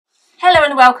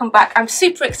and welcome back. I'm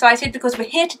super excited because we're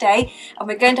here today and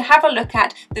we're going to have a look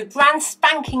at the brand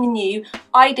spanking new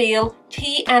Ideal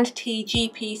T&T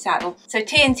GP Saddle. So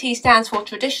T&T stands for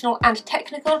traditional and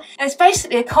technical, and it's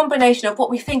basically a combination of what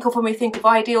we think of when we think of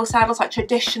Ideal saddles, like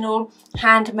traditional,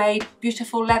 handmade,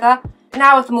 beautiful leather,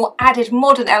 now with the more added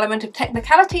modern element of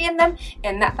technicality in them,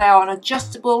 in that they are on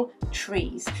adjustable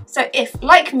trees. So if,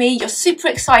 like me, you're super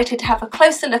excited to have a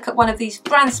closer look at one of these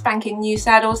brand spanking new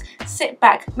saddles, sit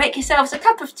back, make yourselves a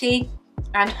cup of tea,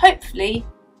 and hopefully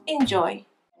enjoy.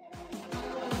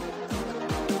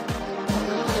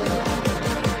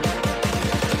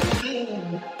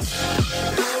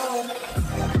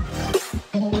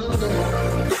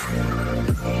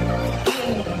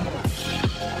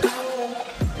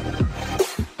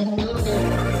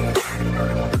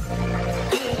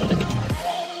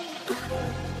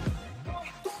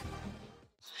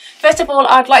 First of all,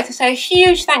 I'd like to say a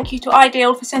huge thank you to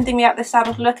Ideal for sending me out this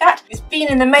saddle to look at. It's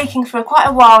been in the making for quite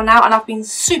a while now and I've been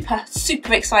super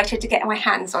excited to get my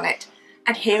hands on it.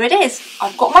 And here it is,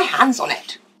 I've got my hands on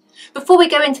it. Before we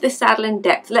go into this saddle in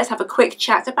depth, let's have a quick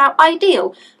chat about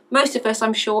Ideal. Most of us,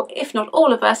 I'm sure, if not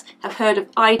all of us, have heard of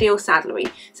Ideal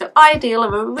Saddlery. So Ideal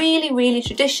are a really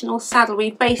traditional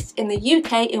saddlery based in the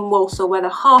UK in Walsall, where the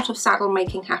heart of saddle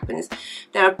making happens.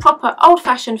 They're a proper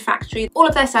old-fashioned factory. All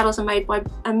of their saddles are made by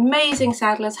amazing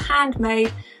saddlers,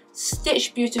 handmade,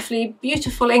 stitched beautifully,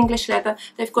 beautiful English leather.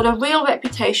 They've got a real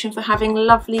reputation for having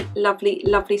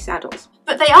lovely saddles.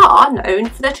 But they are known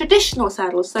for their traditional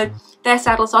saddles, so their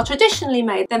saddles are traditionally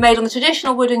made. They're made on the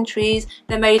traditional wooden trees,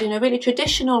 they're made in a really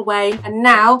traditional way, and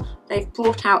now they've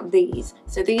brought out these.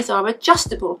 So these are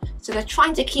adjustable, so they're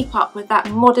trying to keep up with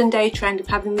that modern day trend of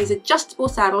having these adjustable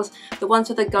saddles, the ones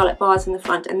with the gullet bars in the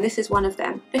front, and this is one of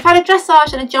them. They've had a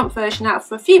dressage and a jump version out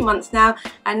for a few months now,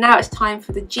 and now it's time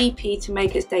for the GP to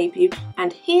make its debut,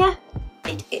 and here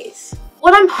it is.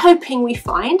 What I'm hoping we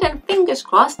find, and fingers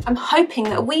crossed, I'm hoping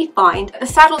that we find that the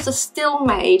saddles are still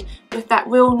made with that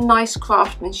real nice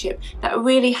craftsmanship, that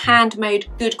really handmade,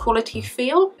 good quality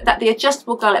feel, that the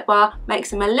adjustable gullet bar makes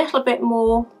them a little bit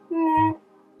more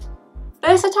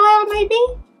versatile maybe?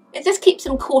 It just keeps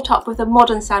them caught up with the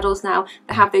modern saddles now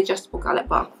that have the adjustable gullet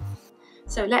bar.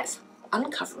 So let's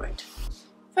uncover it.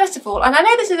 First of all, and I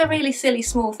know this is a really silly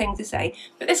small thing to say,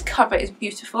 but this cover is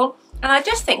beautiful, and I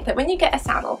just think that when you get a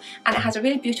saddle and it has a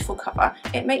really beautiful cover,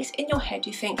 it makes in your head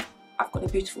you think, I've got a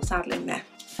beautiful saddle in there.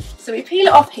 So we peel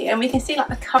it off here and we can see like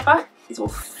the cover is all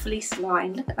fleece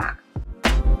lined, look at that.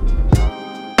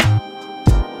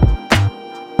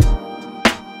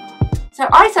 So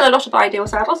I sell a lot of Ideal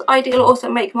saddles. Ideal also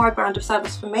make my brand of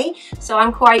saddles for me, so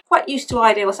I'm quite used to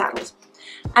Ideal saddles.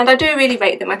 And I do really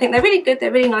rate them. I think they're really good,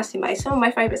 they're really nicely made. Some of my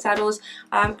favourite saddles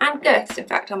and girths, in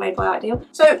fact, are made by Ideal.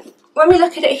 So when we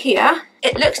look at it here,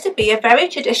 it looks to be a very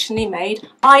traditionally made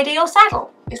Ideal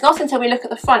saddle. It's not until we look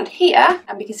at the front here,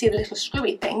 and we can see the little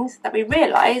screwy things, that we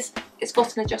realise it's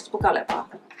got an adjustable gullet bar.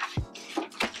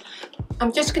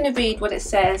 I'm just going to read what it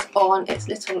says on its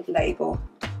little label.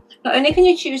 Not only can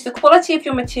you choose the quality of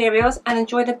your materials and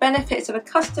enjoy the benefits of a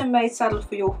custom-made saddle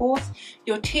for your horse,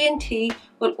 your T&T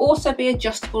will also be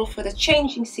adjustable for the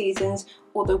changing seasons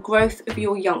or the growth of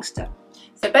your youngster.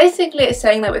 So basically it's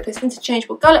saying that with this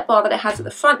interchangeable gullet bar that it has at the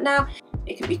front now,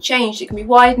 it can be changed, it can be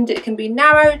widened, it can be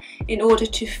narrowed in order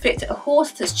to fit a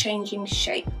horse that's changing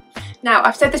shape. Now,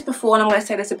 I've said this before and I'm going to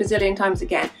say this a bazillion times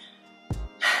again.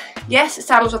 Yes,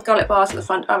 saddles with gullet bars at the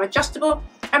front are adjustable,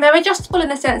 and they're adjustable in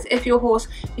the sense if your horse,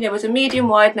 was a medium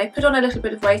wide and they put on a little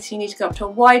bit of weight, so you need to go up to a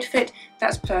wide fit,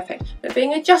 that's perfect. But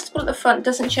being adjustable at the front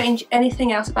doesn't change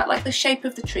anything else about like the shape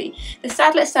of the tree. The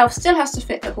saddle itself still has to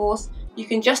fit the horse. You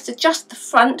can just adjust the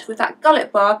front with that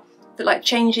gullet bar for like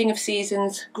changing of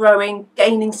seasons, growing,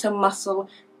 gaining some muscle,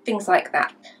 things like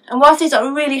that. And whilst these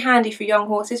are really handy for young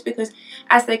horses, because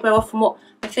as they grow often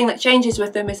the thing that changes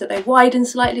with them is that they widen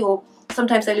slightly, or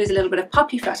sometimes they lose a little bit of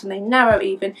puppy fat and they narrow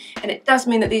even, and it does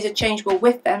mean that these are changeable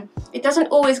with them. It doesn't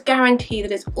always guarantee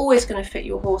that it's always going to fit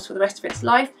your horse for the rest of its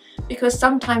life, because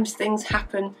sometimes things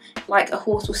happen, like a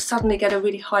horse will suddenly get a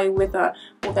really high wither,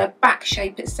 or their back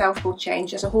shape itself will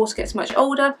change. As a horse gets much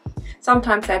older,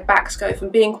 sometimes their backs go from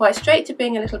being quite straight to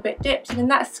being a little bit dipped, and in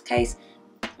that case,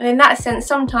 and in that sense,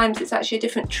 sometimes it's actually a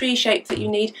different tree shape that you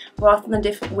need rather than a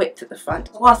different width at the front.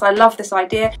 Whilst I love this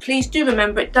idea, please do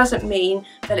remember it doesn't mean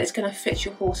that it's going to fit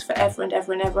your horse forever and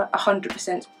ever and ever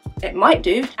 100%. It might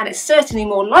do, and it's certainly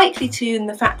more likely to than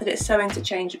the fact that it's so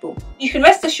interchangeable. You can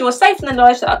rest assured, safe in the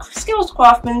knowledge that our skilled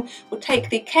craftsmen will take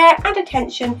the care and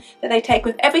attention that they take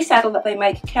with every saddle that they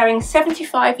make, carrying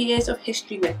 75 years of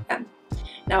history with them.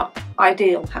 Now,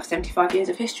 Ideal have 75 years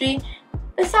of history.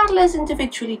 The saddlers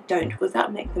individually don't, because that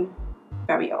would make them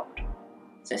very old.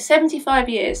 So 75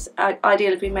 years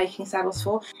Ideal have been making saddles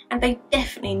for, and they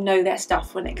definitely know their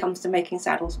stuff when it comes to making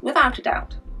saddles, without a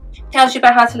doubt. Tells you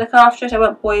about how to look after it. I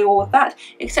won't bore you all with that,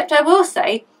 except I will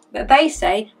say that they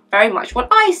say very much what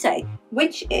I say,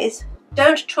 which is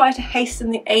don't try to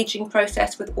hasten the aging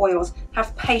process with oils.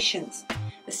 Have patience.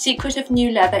 The secret of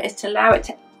new leather is to allow it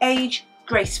to age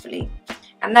gracefully.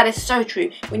 And that is so true.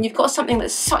 When you've got something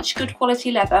that's such good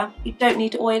quality leather, you don't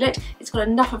need to oil it. It's got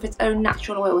enough of its own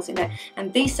natural oils in it.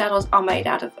 And these saddles are made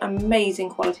out of amazing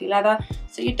quality leather,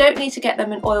 so you don't need to get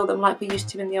them and oil them like we used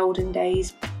to in the olden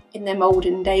days. In them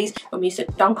olden days when we used to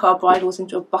dunk our bridles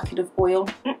into a bucket of oil.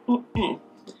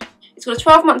 It's got a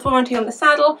 12-month warranty on the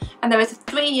saddle, and there is a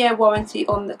 3-year warranty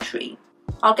on the tree.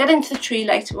 I'll get into the tree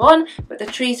later on, but the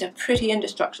trees are pretty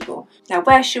indestructible. Now,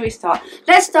 where should we start?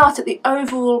 Let's start at the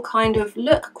overall kind of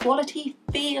look, quality,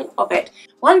 feel of it.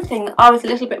 One thing that I was a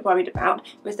little bit worried about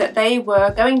was that they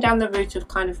were going down the route of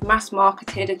kind of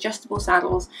mass-marketed adjustable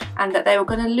saddles, and that they were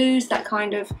going to lose that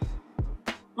kind of,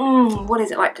 what is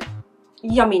it, like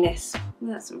yumminess.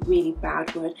 That's a really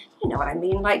bad word. You know what I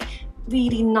mean, like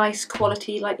really nice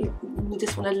quality, like you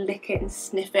just want to lick it and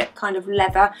sniff it kind of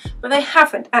leather, but they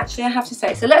haven't actually, I have to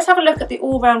say. So let's have a look at the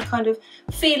all-round kind of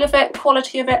feel of it,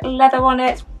 quality of it, leather on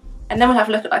it, and then we'll have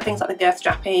a look at like things like the girth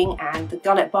strapping and the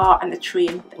gullet bar and the tree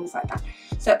and things like that.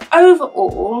 So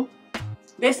overall,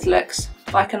 this looks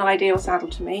like an Ideal saddle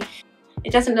to me.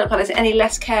 It doesn't look like there's any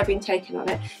less care being taken on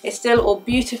it. It's still all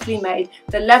beautifully made.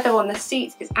 The leather on the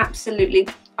seat is absolutely,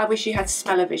 I wish you had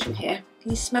smell-o-vision here.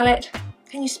 Can you smell it?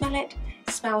 Can you smell it?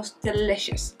 It smells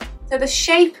delicious. So the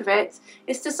shape of it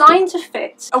is designed to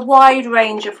fit a wide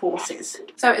range of horses.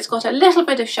 So it's got a little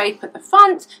bit of shape at the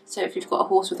front. So if you've got a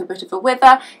horse with a bit of a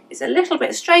wither, it's a little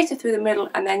bit straighter through the middle,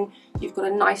 and then you've got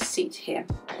a nice seat here.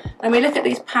 And we look at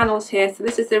these panels here. So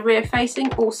this is the rear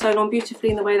facing, all sewn on beautifully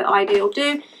in the way that Ideal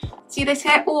do. See this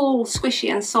here? All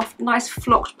squishy and soft, nice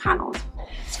flocked panels.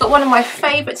 It's got one of my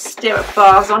favourite stirrup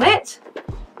bars on it,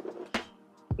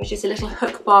 which is a little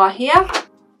hook bar here.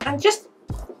 And just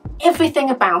everything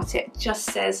about it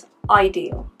just says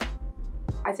Ideal.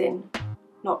 As in,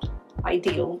 not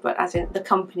ideal, but as in the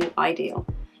company Ideal.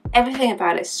 Everything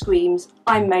about it screams,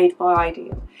 I'm made by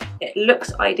Ideal. It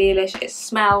looks Idealish, it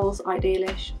smells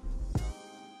Idealish.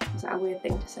 Is that a weird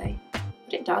thing to say?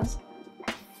 But it does.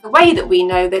 The way that we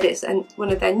know that it's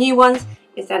one of their new ones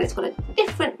is that it's got a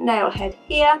different nail head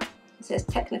here. It says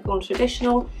technical and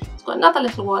traditional. It's got another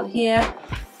little one here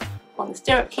on the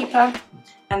stirrup keeper.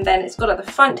 And then it's got at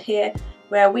the front here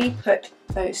where we put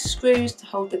those screws to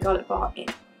hold the gullet bar in.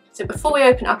 So before we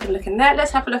open it up and look in there, let's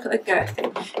have a look at the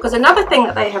girthing. Because another thing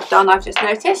that they have done, I've just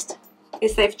noticed,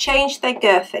 is they've changed their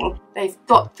girthing. They've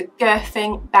got the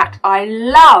girthing that I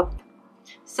love.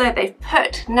 So they've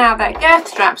put now their girth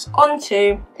straps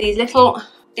onto these little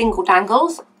dingle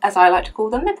dangles, as I like to call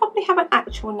them. They probably have an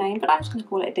actual name, but I'm just going to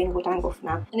call it a dingle dangle for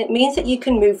now. And it means that you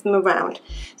can move them around.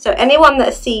 So anyone that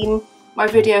has seen my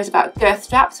videos about girth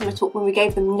straps, and when we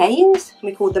gave them names,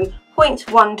 we called them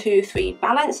 0.123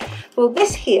 balance. Well,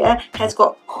 this here has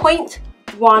got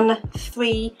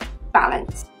 0.13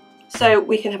 balance. So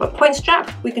we can have a point strap,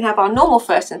 we can have our normal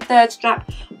first and third strap,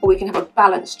 or we can have a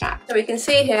balance strap. So we can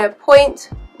see here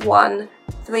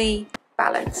 0.13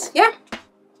 balance, yeah?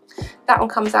 That one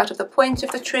comes out of the point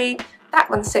of the tree, that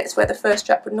one sits where the first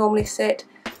strap would normally sit,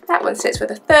 that one sits where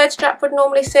the third strap would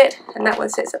normally sit, and that one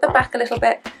sits at the back a little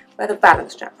bit where the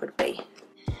balance strap would be.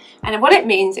 And what it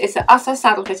means is that us as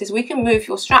saddle fitters, we can move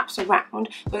your straps around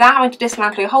without having to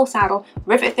dismantle your whole saddle,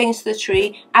 rivet things to the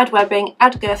tree, add webbing,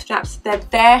 add girth straps. They're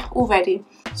there already.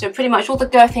 So pretty much all the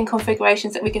girthing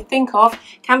configurations that we could think of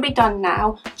can be done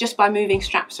now just by moving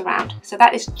straps around. So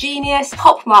that is genius.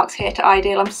 Top marks here to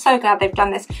Ideal. I'm so glad they've done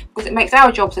this because it makes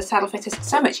our jobs as saddle fitters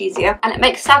so much easier, and it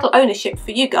makes saddle ownership for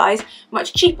you guys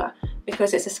much cheaper,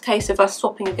 because it's a case of us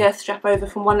swapping a girth strap over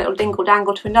from one little dingle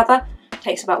dangle to another.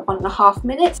 Takes about 1.5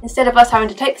 minutes, instead of us having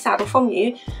to take the saddle from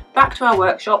you back to our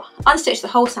workshop, unstitch the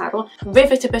whole saddle,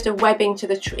 rivet a bit of webbing to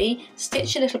the tree,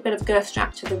 stitch a little bit of girth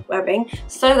strap to the webbing,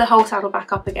 sew the whole saddle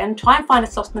back up again, try and find a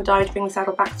slot in the diary to bring the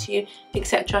saddle back to you,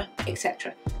 etc,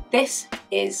 etc. This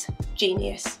is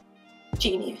genius.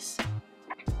 Genius.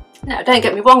 Now, don't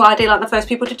get me wrong, Ideal aren't the first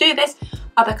people to do this.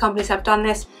 Other companies have done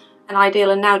this, and Ideal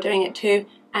are now doing it too,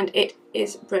 and it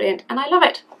is brilliant, and I love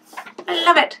it. I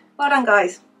love it. Well done,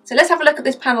 guys. So let's have a look at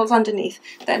these panels underneath.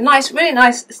 They're nice, really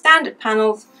nice standard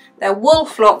panels. They're wool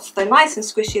flocked, they're nice and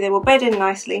squishy, they will bed in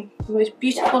nicely. The most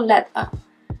beautiful leather ever.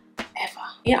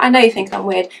 Yeah, I know you think I'm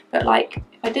weird, but like,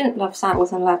 if I didn't love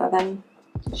saddles and leather, then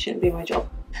it shouldn't be my job.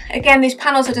 Again, these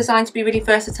panels are designed to be really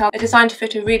versatile. They're designed to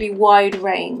fit a really wide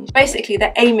range. Basically,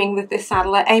 they're aiming with this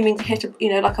saddle, they're aiming to hit,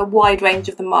 like a wide range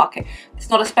of the market. It's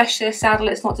not a specialist saddle,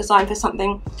 it's not designed for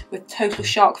something with total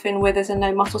shark fin withers and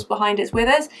no muscles behind its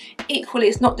withers. Equally,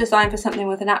 it's not designed for something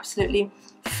with an absolutely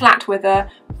flat wither,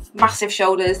 massive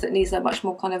shoulders that needs a much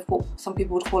more kind of what some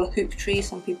people would call a hoop tree,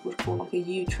 some people would call like a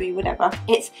U tree, whatever.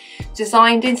 It's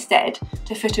designed instead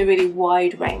to fit a really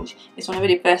wide range. It's on a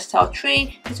really versatile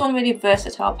tree, it's on really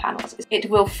versatile panels.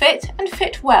 It will fit and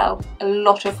fit well a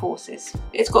lot of horses.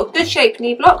 It's got good shaped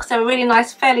knee blocks, so a really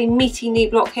nice fairly meaty knee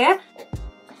block here.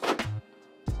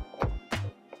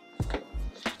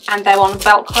 And they're on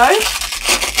Velcro.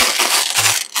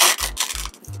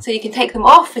 So you can take them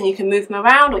off and you can move them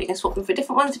around, or you can swap them for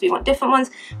different ones if you want different ones,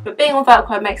 but being on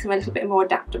Velcro makes them a little bit more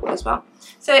adaptable as well.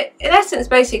 So in essence,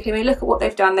 basically, when you look at what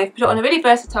they've done, they've put it on a really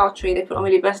versatile tree, they've put on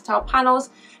really versatile panels,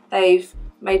 they've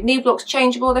made knee blocks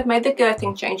changeable, they've made the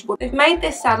girthing changeable. They've made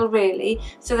this saddle really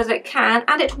so that it can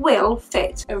and it will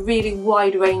fit a really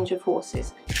wide range of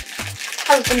horses.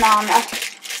 A banana.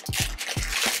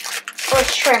 Or a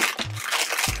shrimp.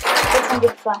 Which one do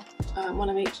you prefer? One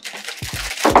of each.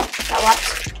 That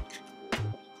works.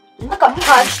 I got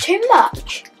charged too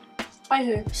much. By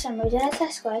who? For some reason, at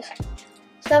Tesco's.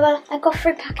 So I got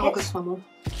 3 packets. I'll get one more.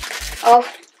 Of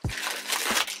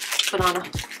banana.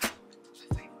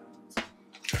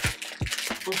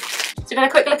 So we're going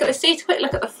to quick look at the seat, quick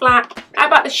look at the flap. How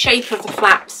about the shape of the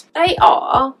flaps? They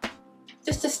are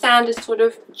just a standard sort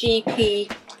of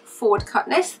GP forward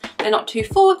cutness. They're not too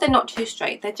forward, they're not too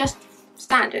straight. They're just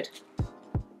standard.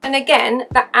 And again,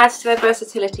 that adds to their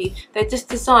versatility. They're just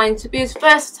designed to be as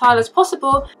versatile as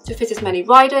possible, to fit as many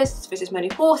riders, to fit as many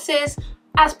horses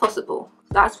as possible.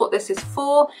 That's what this is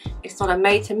for. It's not a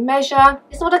made to measure,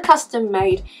 it's not a custom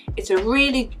made, it's a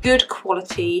really good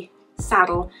quality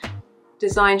saddle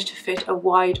designed to fit a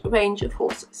wide range of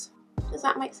horses. Does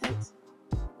that make sense?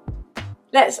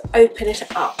 Let's open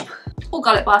it up. All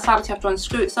gullet bar saddles you have to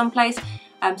unscrew it someplace.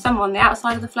 Some are on the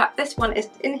outside of the flap. This one is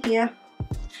in here.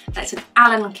 That's an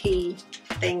Allen key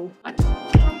thing.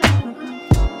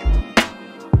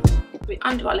 We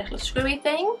undo our little screwy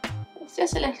thing. It's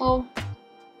just a little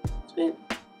screw.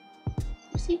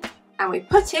 See? And we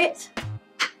put it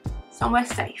somewhere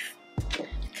safe. I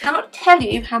cannot tell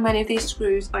you how many of these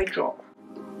screws I drop.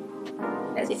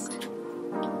 There's it.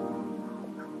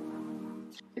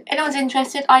 If anyone's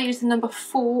interested, I use the number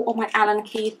 4 on my Allen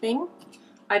key thing.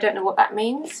 I don't know what that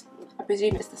means. I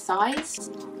presume it's the size.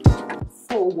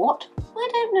 For what? I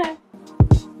don't know.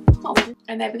 Oh,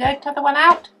 and there we go, another one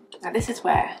out. Now this is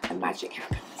where the magic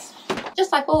happens.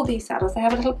 Just like all these saddles, they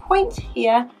have a little point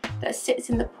here that sits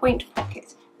in the point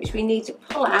pocket, which we need to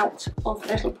pull out of the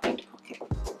little point pocket.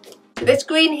 So this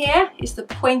green here is the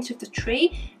point of the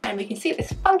tree, and we can see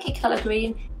this funky colour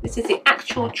green. This is the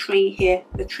actual tree here,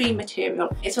 the tree material.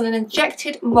 It's on an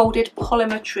injected moulded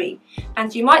polymer tree.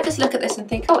 And you might just look at this and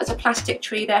think, oh, it's a plastic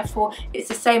tree, therefore it's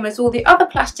the same as all the other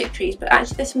plastic trees, but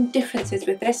actually there's some differences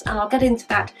with this, and I'll get into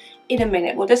that in a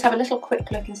minute. We'll just have a little quick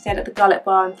look instead at the gullet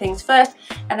bar and things first,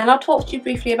 and then I'll talk to you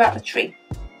briefly about the tree,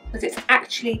 because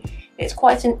it's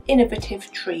quite an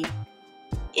innovative tree.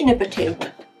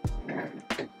 Innovative.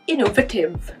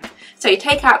 So you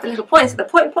take out the little points of the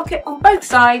point pocket on both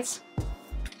sides,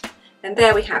 and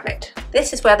there we have it.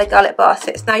 This is where the gullet bar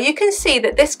sits. Now you can see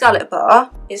that this gullet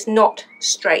bar is not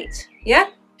straight, yeah?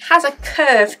 It has a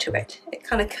curve to it. It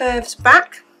kind of curves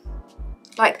back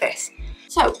like this.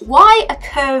 So why a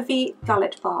curvy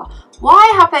gullet bar?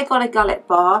 Why have they got a gullet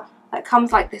bar that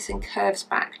comes like this and curves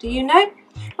back? Do you know?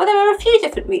 Well, there are a few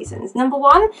different reasons. Number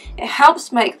one, it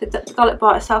helps make the gullet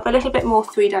bar itself a little bit more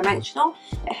three-dimensional.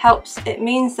 It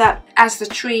means that as the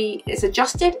tree is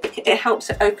adjusted, it helps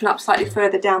it open up slightly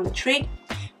further down the tree.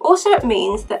 Also, it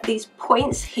means that these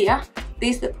points here,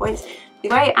 these are the points, the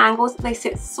way it angles, they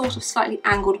sit sort of slightly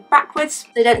angled backwards.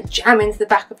 They don't jam into the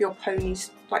back of your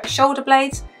pony's like shoulder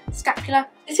blades, scapula.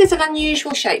 This is an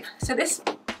unusual shape. So this,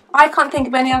 I can't think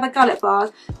of any other gullet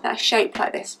bars that are shaped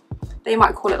like this. They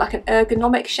might call it like an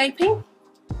ergonomic shaping,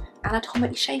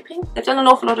 anatomic shaping. They've done an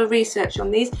awful lot of research on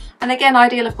these, and again,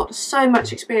 Ideal have got so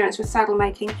much experience with saddle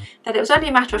making that it was only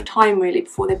a matter of time really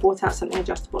before they brought out something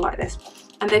adjustable like this.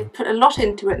 And they've put a lot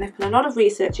into it, and they've put a lot of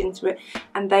research into it,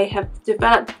 and they have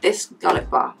developed this gullet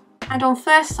bar. And on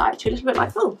first sight, you're a little bit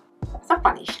like, oh, that's a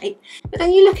funny shape. But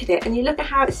then you look at it and you look at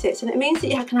how it sits, and it means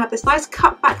that you can have this nice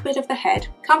cut back bit of the head,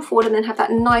 come forward, and then have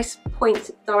that nice point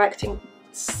directing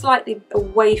slightly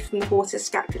away from the horse's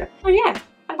scapula. Oh yeah,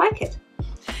 I like it.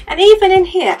 And even in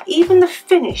here, even the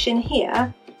finish in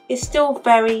here is still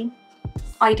very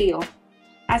Ideal.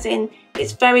 As in,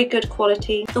 It's very good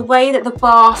quality. The way that the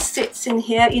bar sits in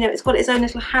here, you know, it's got its own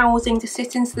little housing to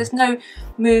sit in, so there's no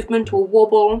movement or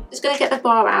wobble. Just going to get the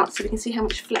bar out so we can see how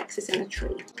much flex is in the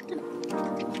tree.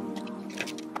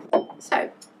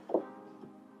 So,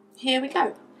 here we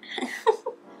go.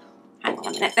 Hang on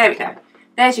a minute, there we go.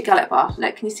 There's your gullet bar.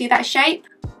 Look, can you see that shape?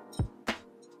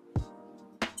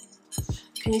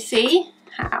 Can you see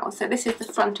how? So this is the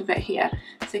front of it here.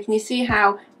 So can you see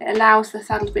how it allows the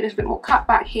saddle to be a little bit more cut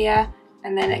back here,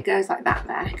 and then it goes like that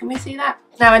there. Can we see that?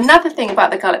 Now another thing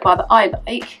about the gullet bar that I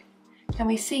like, can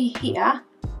we see here,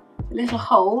 the little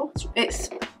hole, it's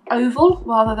oval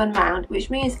rather than round, which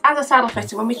means as a saddle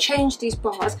fitter, when we change these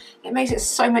bars, it makes it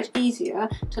so much easier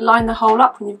to line the hole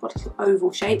up when you've got a little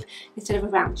oval shape instead of a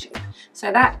round shape.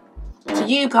 So that to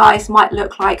you guys might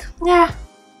look like, yeah,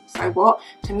 so what?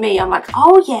 To me, I'm like,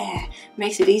 oh yeah,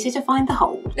 makes it easier to find the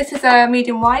hole. This is a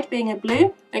medium wide, being a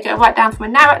blue. They go right down from a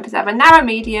narrow, does have a narrow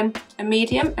medium, a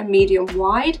medium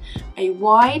wide, a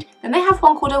wide. Then they have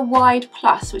one called a wide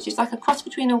plus, which is like a cross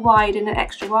between a wide and an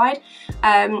extra wide.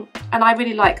 And I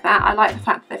really like that. I like the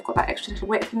fact that they've got that extra little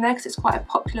width in there because it's quite a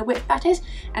popular width, that is.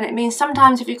 And it means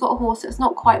sometimes if you've got a horse that's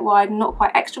not quite wide and not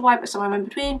quite extra wide, but somewhere in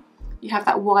between, you have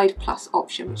that wide plus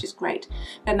option, which is great.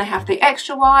 Then they have the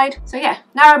extra wide. So yeah,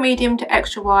 narrow medium to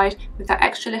extra wide with that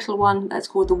extra little one that's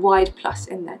called the wide plus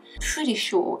in there. Pretty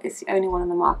sure it's the only one on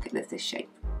the market that's this shape.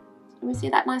 Can we see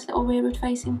that nice little rearward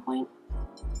facing point?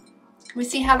 Can we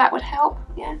see how that would help?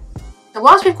 Yeah. So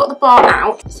whilst we've got the bar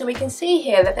out, so we can see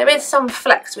here that there is some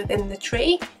flex within the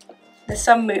tree. There's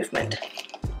some movement.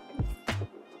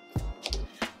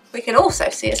 We can also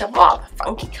see it's a rather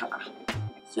funky colour.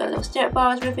 So a little stirrup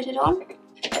bar is riveted on.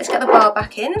 Let's get the bar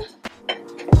back in.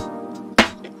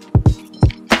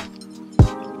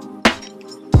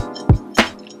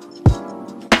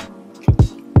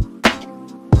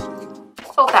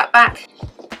 Fold that back.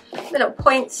 Little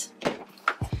points.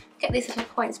 Get these little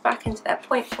points back into their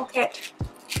point pocket.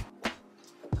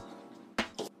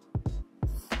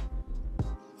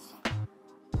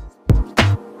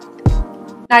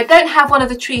 Now I don't have one of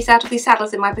the trees out of these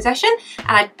saddles in my possession, and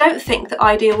I don't think that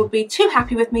Ideal would be too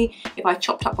happy with me if I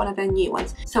chopped up one of their new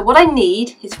ones. So what I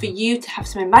need is for you to have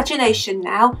some imagination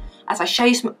now as I show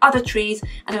you some other trees,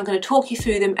 and I'm going to talk you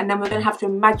through them, and then we're going to have to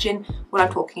imagine what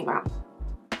I'm talking about.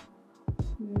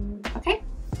 Okay,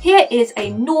 here is a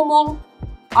normal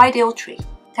Ideal tree.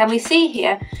 Can we see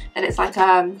here that it's like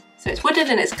so it's wooded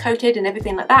and it's coated and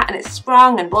everything like that, and it's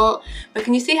sprung and blah, but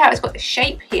can you see how it's got the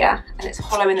shape here and it's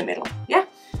hollow in the middle? Yeah.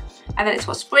 And then it's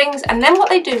got springs, and then what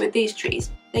they do with these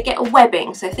trees, they get a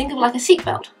webbing, so think of like a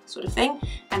seatbelt sort of thing,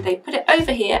 and they put it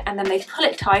over here and then they pull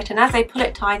it tight, and as they pull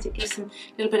it tight it gives them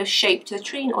a little bit of shape to the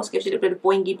tree and also gives you a little bit of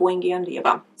boingy boingy under your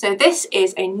bum. So this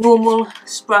is a normal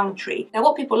sprung tree. Now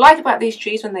what people like about these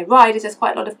trees when they ride is there's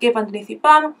quite a lot of give underneath your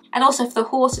bum, and also for the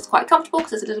horse it's quite comfortable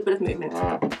because there's a little bit of movement.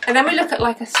 And then we look at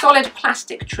like a solid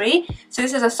plastic tree. So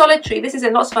this is a solid tree. This is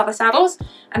in lots of other saddles,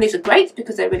 and these are great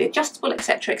because they're really adjustable,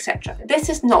 etc, etc. This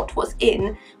is not what's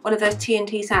in one of those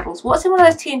T&T saddles. What's in one of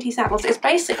those T&T saddles is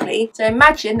basically, so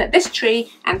imagine that this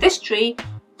tree and this tree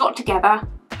got together,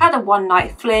 had a one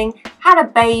night fling, had a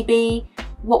baby.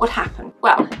 What would happen?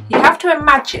 Well, you have to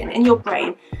imagine in your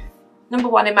brain, number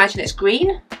one, imagine it's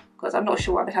green, because I'm not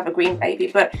sure why they'd have a green baby,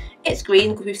 but it's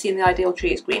green because we've seen the Ideal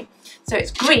tree is green. So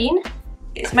it's green,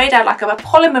 it's made out like of a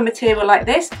polymer material like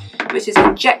this, which is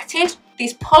injected.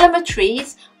 These polymer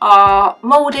trees are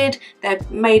moulded, they're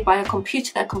made by a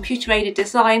computer, they're computer-aided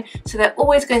design, so they're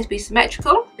always going to be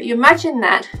symmetrical. But you imagine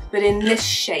that, but in this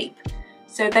shape.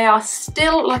 So they are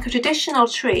still like a traditional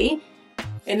tree,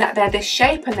 in that they're this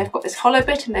shape, and they've got this hollow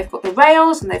bit, and they've got the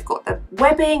rails, and they've got the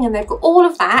webbing, and they've got all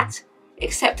of that,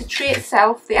 except the tree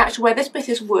itself, the actual, where this bit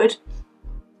is wood,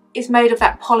 is made of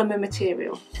that polymer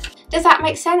material. Does that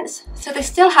make sense? So they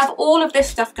still have all of this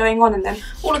stuff going on in them,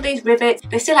 all of these rivets,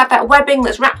 they still have that webbing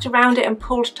that's wrapped around it and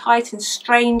pulled tight and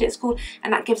strained, it's called,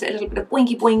 and that gives it a little bit of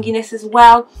boingy boinginess as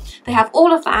well. They have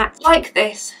all of that like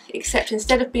this, except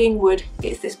instead of being wood,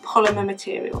 it's this polymer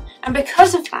material. And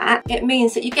because of that, it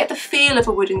means that you get the feel of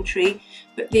a wooden tree,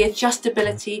 but the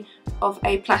adjustability of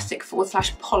a plastic /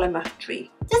 polymer tree.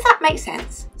 Does that make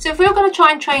sense? So if we were going to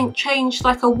try and change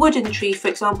like a wooden tree, for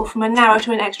example, from a narrow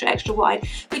to an extra wide,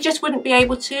 we just wouldn't be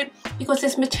able to, because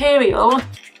this material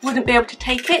wouldn't be able to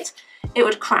take it, it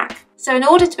would crack. So in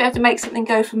order to be able to make something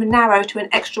go from a narrow to an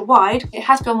extra wide, it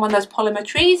has to be on one of those polymer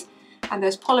trees, and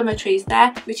those polymer trees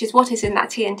there, which is what is in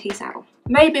that T&T saddle.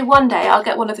 Maybe one day I'll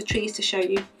get one of the trees to show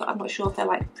you, but I'm not sure if they're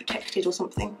like protected or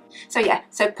something. So yeah,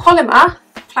 so polymer,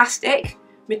 plastic,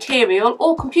 material,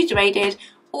 all computer aided,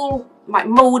 all like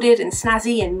moulded and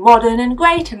snazzy and modern and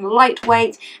great and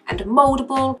lightweight and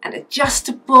mouldable and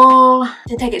adjustable.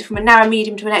 To take it from a narrow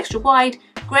medium to an extra wide,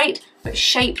 great, but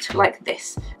shaped like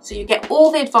this. So you get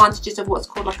all the advantages of what's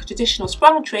called like a traditional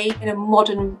sprung tree in a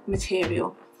modern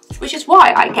material. Which is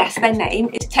why I guess their name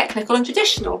is technical and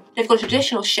traditional. They've got a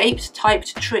traditional shaped,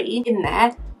 typed tree in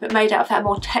there, but made out of that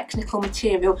more technical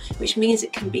material, which means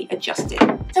it can be adjusted.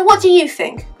 So what do you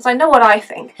think? Because I know what I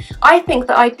think. I think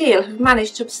that Ideal have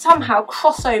managed to somehow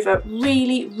cross over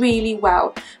really, really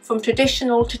well from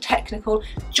traditional to technical,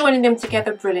 joining them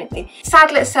together brilliantly.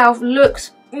 Saddle itself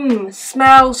looks,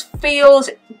 smells, feels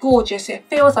gorgeous. It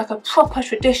feels like a proper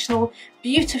traditional,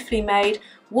 beautifully made,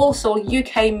 Walsall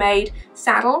UK made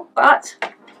saddle, but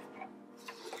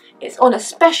it's on a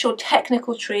special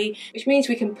technical tree, which means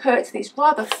we can put these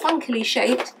rather funkily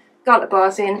shaped gullet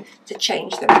bars in to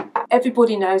change them.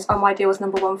 Everybody knows I'm Ideal's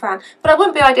 #1 fan, but I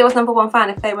wouldn't be Ideal's #1 fan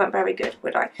if they weren't very good,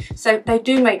 would I? So they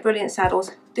do make brilliant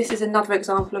saddles. This is another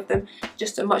example of them,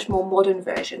 just a much more modern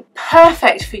version.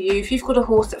 Perfect for you if you've got a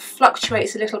horse that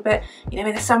fluctuates a little bit. You know,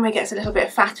 in the summer he gets a little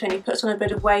bit fatter and he puts on a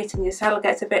bit of weight and your saddle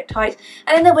gets a bit tight,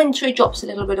 and in the winter he drops a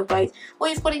little bit of weight. Or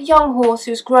you've got a young horse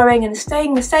who's growing and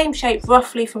staying the same shape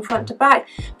roughly from front to back,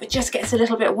 but just gets a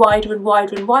little bit wider and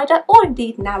wider and wider, or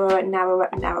indeed narrower and narrower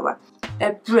and narrower.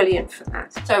 They're brilliant for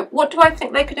that. So what do I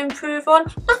think they could improve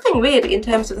on? Nothing really in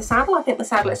terms of the saddle. I think the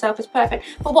saddle itself is perfect.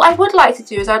 But what I would like to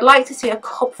do is I'd like to see a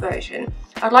cob version.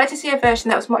 I'd like to see a version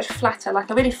that was much flatter,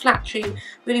 like a really flat tree,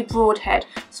 really broad head,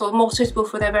 so more suitable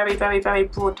for their very, very, very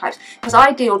broad types. Because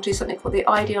Ideal do something called the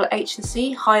Ideal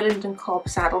H&C, Highland and Cob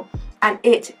saddle, and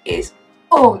it is,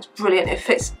 oh, it's brilliant. It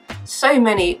fits so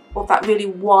many of that really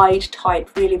wide type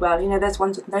really well. You know, there's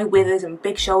ones with no withers and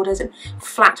big shoulders and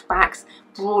flat backs,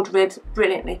 broad ribs,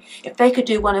 brilliantly. If they could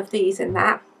do one of these in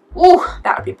that, oh,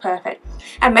 that would be perfect.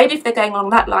 And maybe if they're going along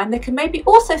that line, they can maybe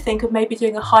also think of maybe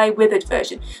doing a high withered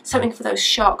version, something for those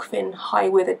shark fin high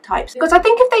withered types. Because I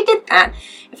think if they did that,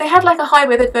 if they had like a high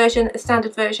withered version, a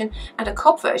standard version and a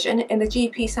cob version in the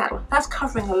GP saddle, that's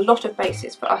covering a lot of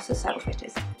bases for us as saddle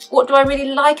fitters. What do I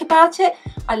really like about it?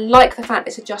 I like the fact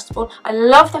it's adjustable. I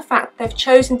love the fact they've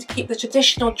chosen to keep the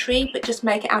traditional tree but just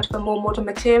make it out of a more modern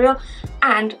material,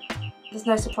 and there's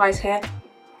no surprise here,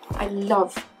 I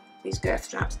love these girth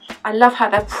straps. I love how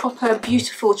they're proper,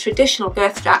 beautiful, traditional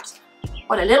girth straps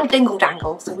on a little dingle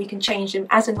dangle, so we can change them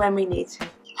as and when we need to.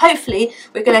 Hopefully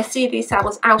we're going to see these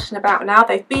saddles out and about now.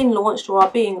 They've been launched or are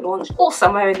being launched, or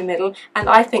somewhere in the middle, and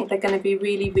I think they're going to be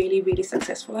really, really, really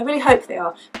successful. I really hope they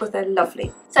are, because they're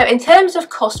lovely. So in terms of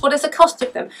cost, what is the cost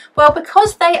of them? Well,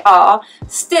 because they are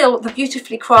still the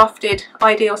beautifully crafted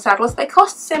Ideal saddles, they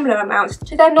cost similar amounts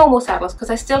to their normal saddles, because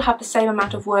they still have the same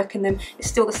amount of work in them. It's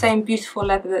still the same beautiful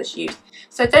leather that's used.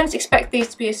 So don't expect these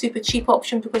to be a super cheap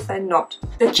option, because they're not.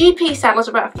 The GP saddles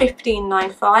are about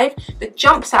 $15.95. The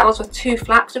jump saddles with 2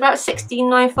 flaps are about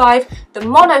 $16.95. The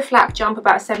mono flap jump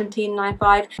about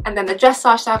 $17.95. And then the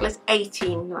dressage saddle is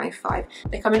 $18.95.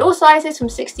 They come in all sizes from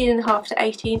 16.5 to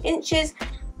 18 inches.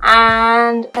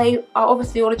 And they are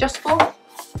obviously all adjustable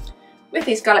with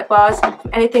these gullet bars, from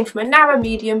anything from a narrow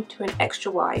medium to an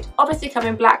extra wide. Obviously come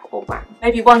in black or brown.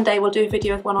 Maybe one day we'll do a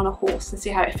video of one on a horse and see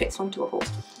how it fits onto a horse.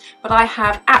 But I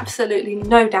have absolutely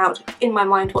no doubt in my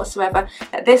mind whatsoever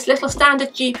that this little standard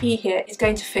GP here is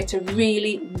going to fit a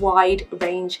really wide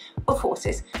range of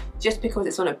horses, just because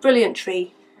it's on a brilliant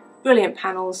tree, brilliant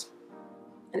panels,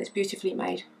 and it's beautifully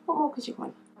made. What more could you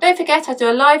want? Don't forget, I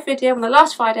do a live video on the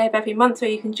last Friday of every month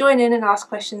where you can join in and ask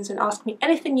questions and ask me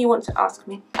anything you want to ask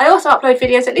me. I also upload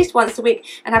videos at least once a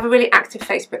week and have a really active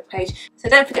Facebook page, so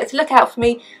don't forget to look out for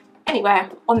me anywhere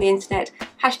on the internet.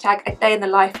 Hashtag a day in the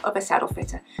life of a saddle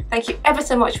fitter. Thank you ever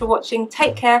so much for watching.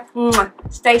 Take care.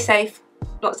 Stay safe.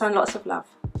 Lots and lots of love.